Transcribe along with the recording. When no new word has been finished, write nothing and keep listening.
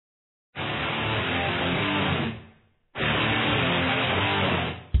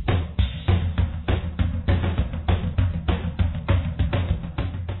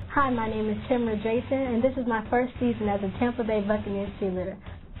Hi, my name is Timra Drayton, and this is my first season as a Tampa Bay Buccaneers cheerleader.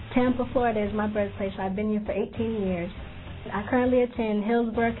 Tampa, Florida is my birthplace, so I've been here for 18 years. I currently attend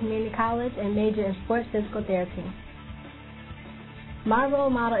Hillsborough Community College and major in sports physical therapy. My role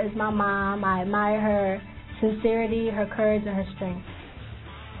model is my mom. I admire her sincerity, her courage, and her strength.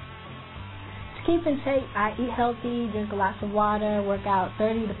 To keep in shape, I eat healthy, drink lots of water, work out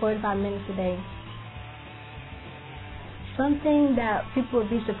 30 to 45 minutes a day. Something that people would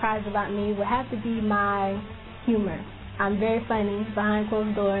be surprised about me would have to be my humor. I'm very funny. Behind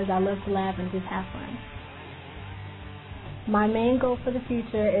closed doors, I love to laugh and just have fun. My main goal for the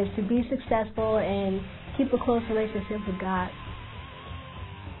future is to be successful and keep a close relationship with God.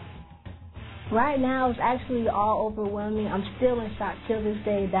 Right now, it's actually all overwhelming. I'm still in shock till this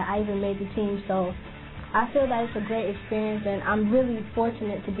day that I even made the team, so I feel that it's a great experience, and I'm really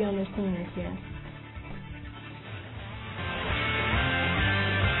fortunate to be on this team this year.